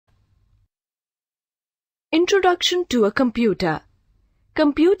Introduction to a computer.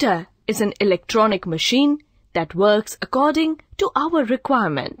 Computer is an electronic machine that works according to our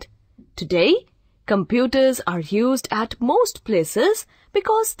requirement. Today, computers are used at most places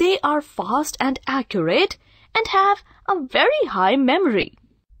because they are fast and accurate and have a very high memory.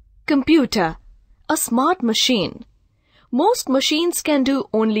 Computer, a smart machine. Most machines can do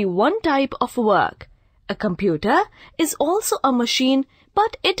only one type of work. A computer is also a machine,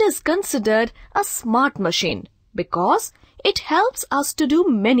 but it is considered a smart machine because it helps us to do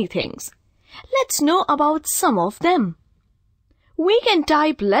many things. Let's know about some of them. We can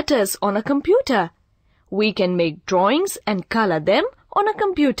type letters on a computer. We can make drawings and color them on a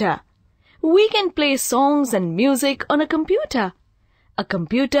computer. We can play songs and music on a computer. A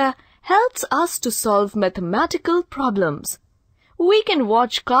computer helps us to solve mathematical problems. We can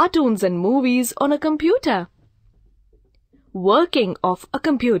watch cartoons and movies on a computer. Working of a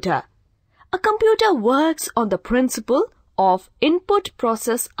computer. A computer works on the principle of input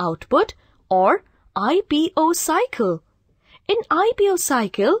process output or IPO cycle. In IPO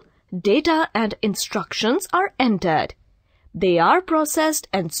cycle, data and instructions are entered. They are processed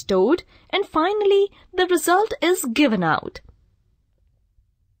and stored, and finally the result is given out.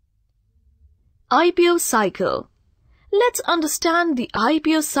 IPO cycle. Let's understand the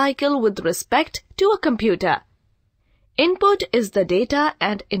IPO cycle with respect to a computer. Input is the data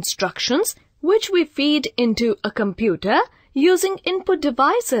and instructions which we feed into a computer using input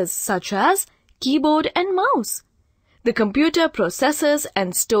devices such as keyboard and mouse. The computer processes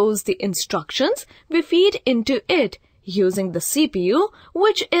and stores the instructions we feed into it using the CPU,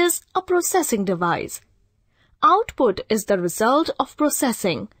 which is a processing device. Output is the result of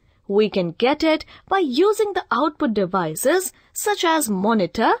processing. We can get it by using the output devices such as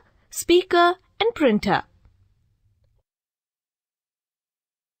monitor, speaker, and printer.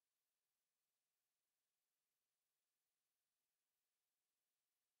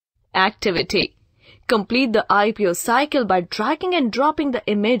 Activity. Complete the IPO cycle by dragging and dropping the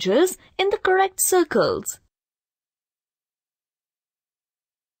images in the correct circles.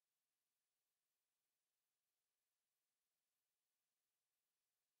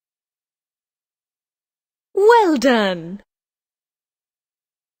 Well done!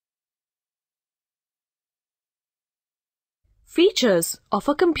 Features of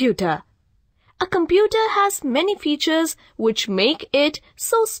a computer. A computer has many features which make it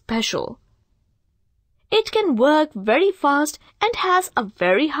so special. It can work very fast and has a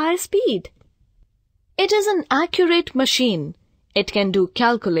very high speed. It is an accurate machine. It can do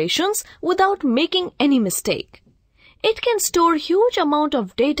calculations without making any mistake. It can store huge amount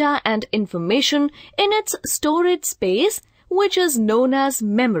of data and information in its storage space, which is known as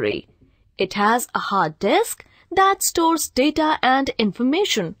memory. It has a hard disk that stores data and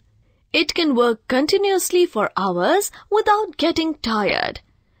information. It can work continuously for hours without getting tired.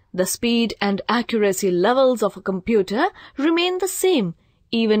 The speed and accuracy levels of a computer remain the same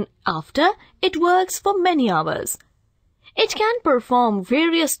even after it works for many hours. It can perform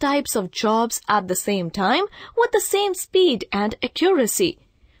various types of jobs at the same time with the same speed and accuracy.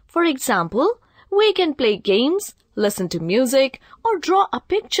 For example, we can play games, listen to music, or draw a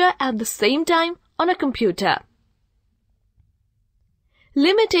picture at the same time on a computer.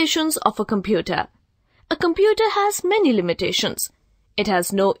 Limitations of a computer. A computer has many limitations. It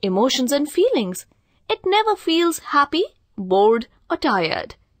has no emotions and feelings. It never feels happy, bored, or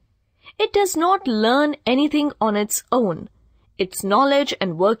tired. It does not learn anything on its own. Its knowledge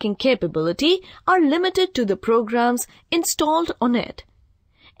and working capability are limited to the programs installed on it.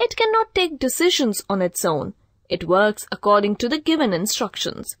 It cannot take decisions on its own. It works according to the given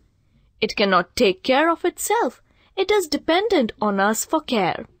instructions. It cannot take care of itself. It is dependent on us for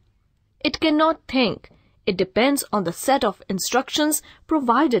care. It cannot think. It depends on the set of instructions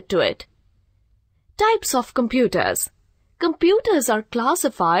provided to it. Types of computers. Computers are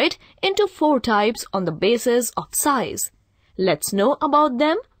classified into 4 types on the basis of size. Let's know about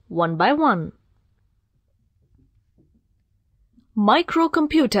them one by one.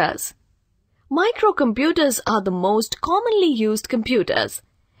 Microcomputers. Microcomputers are the most commonly used computers.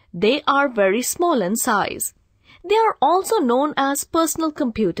 They are very small in size. They are also known as personal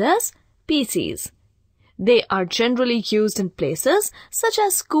computers, PCs. They are generally used in places such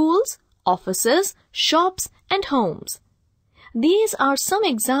as schools, offices, shops, and homes. These are some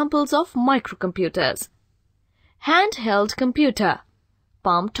examples of microcomputers. Handheld computer,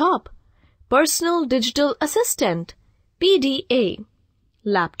 palm top, personal digital assistant, PDA,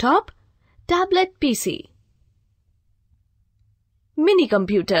 laptop, tablet PC. Mini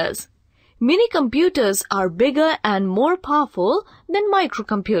computers. Mini computers are bigger and more powerful than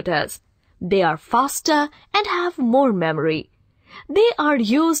microcomputers. They are faster and have more memory. They are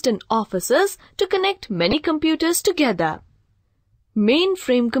used in offices to connect many computers together.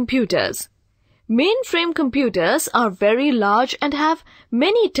 Mainframe computers. Mainframe computers are very large and have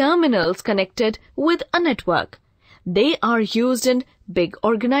many terminals connected with a network. They are used in big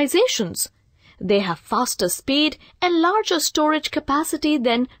organizations. They have faster speed and larger storage capacity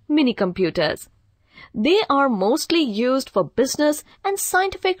than mini-computers. They are mostly used for business and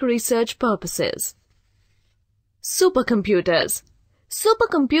scientific research purposes. Supercomputers.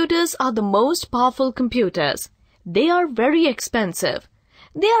 Supercomputers are the most powerful computers. They are very expensive.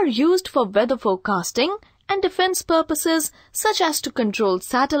 They are used for weather forecasting and defense purposes such as to control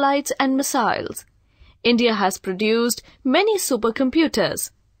satellites and missiles. India has produced many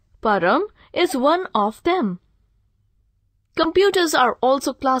supercomputers. Param is one of them. Computers are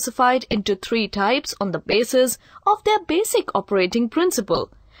also classified into 3 types on the basis of their basic operating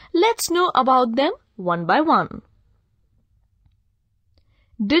principle. Let's know about them one by one.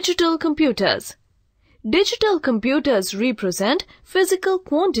 Digital computers. Digital computers represent physical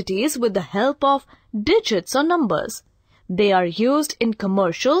quantities with the help of digits or numbers. They are used in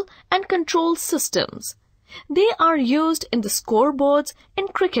commercial and control systems. They are used in the scoreboards in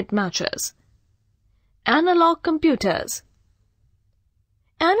cricket matches. Analog computers.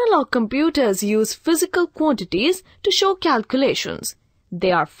 Analog computers use physical quantities to show calculations.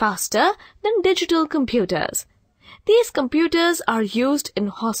 They are faster than digital computers. These computers are used in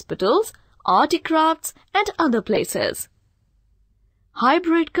hospitals, art crafts, and other places.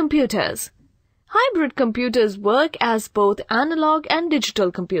 Hybrid computers. Hybrid computers work as both analog and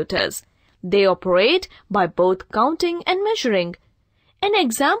digital computers. They operate by both counting and measuring. An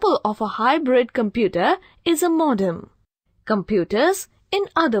example of a hybrid computer is a modem. Computers in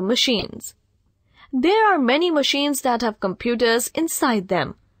other machines. There are many machines that have computers inside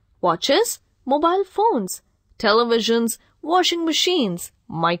them. Watches, mobile phones, televisions, washing machines,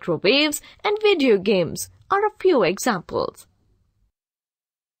 microwaves, and video games are a few examples.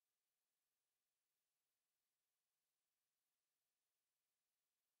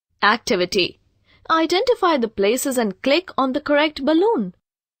 Activity. Identify the places and click on the correct balloon.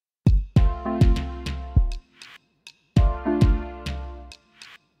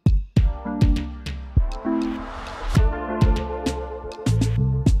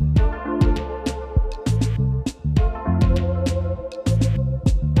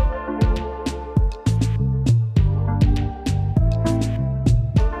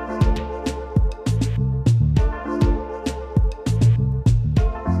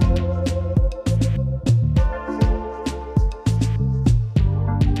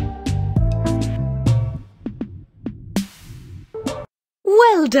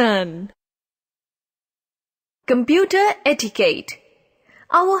 Well done! Computer etiquette.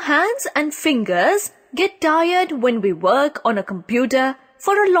 Our hands and fingers get tired when we work on a computer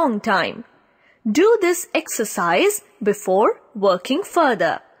for a long time. Do this exercise before working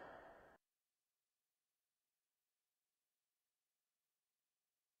further.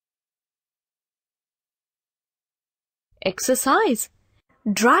 Exercise.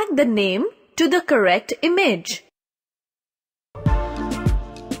 Drag the name to the correct image.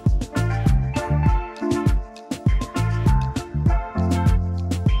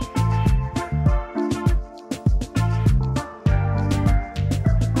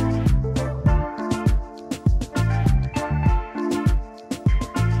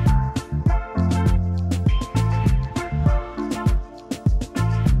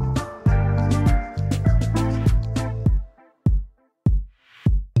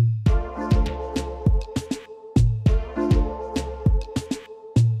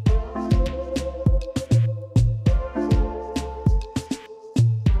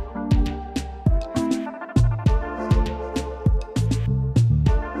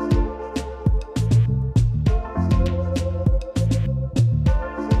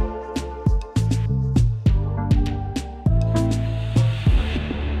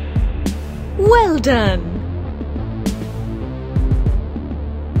 Well done!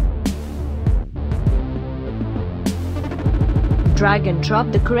 Drag and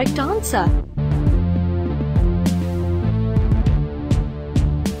drop the correct answer.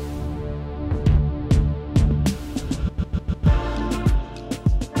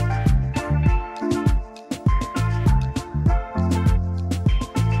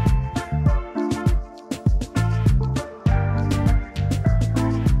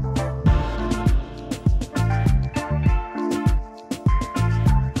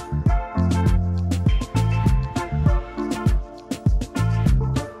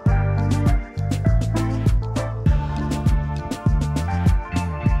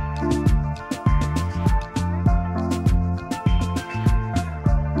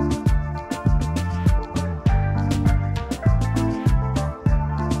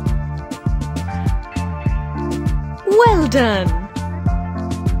 done!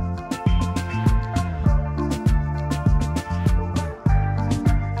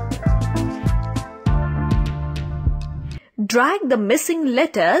 Drag the missing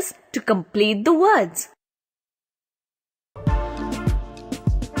letters to complete the words.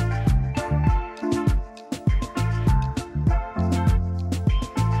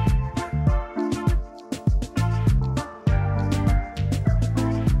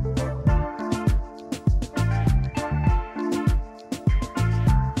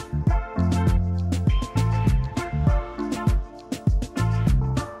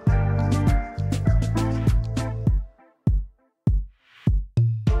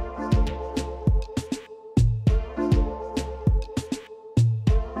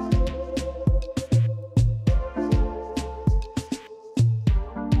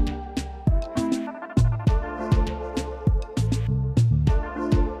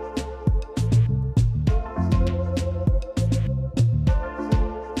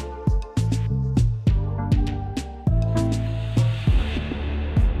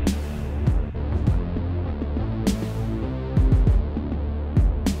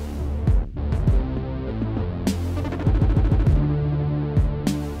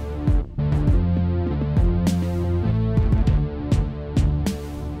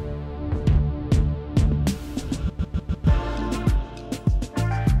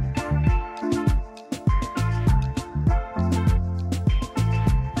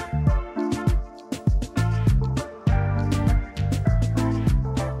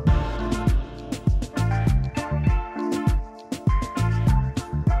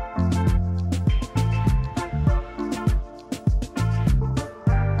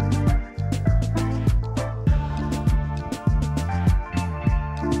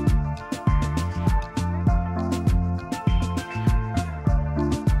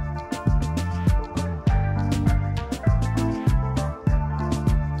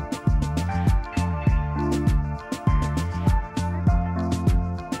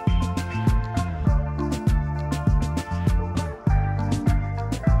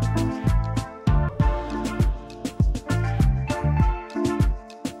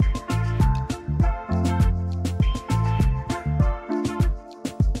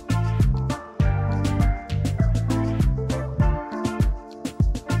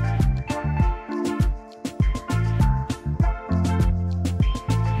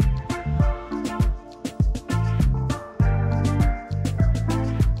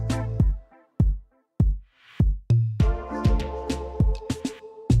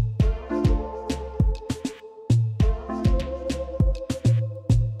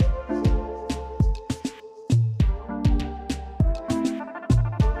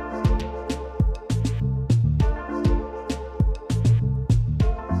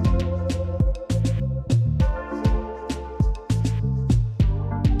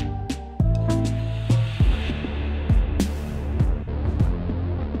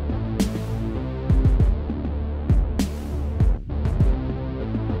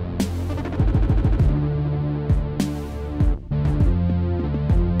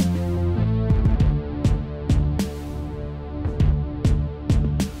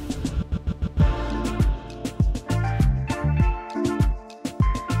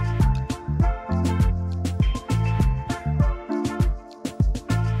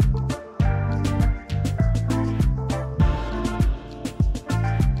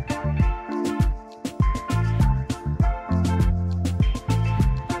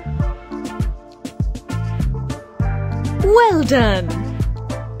 Well done!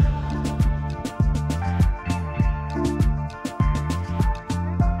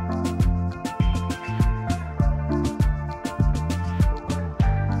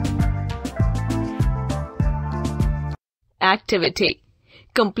 Activity.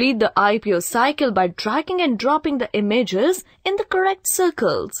 Complete the IPO cycle by dragging and dropping the images in the correct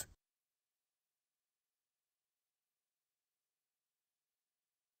circles.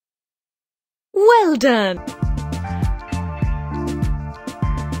 Well done!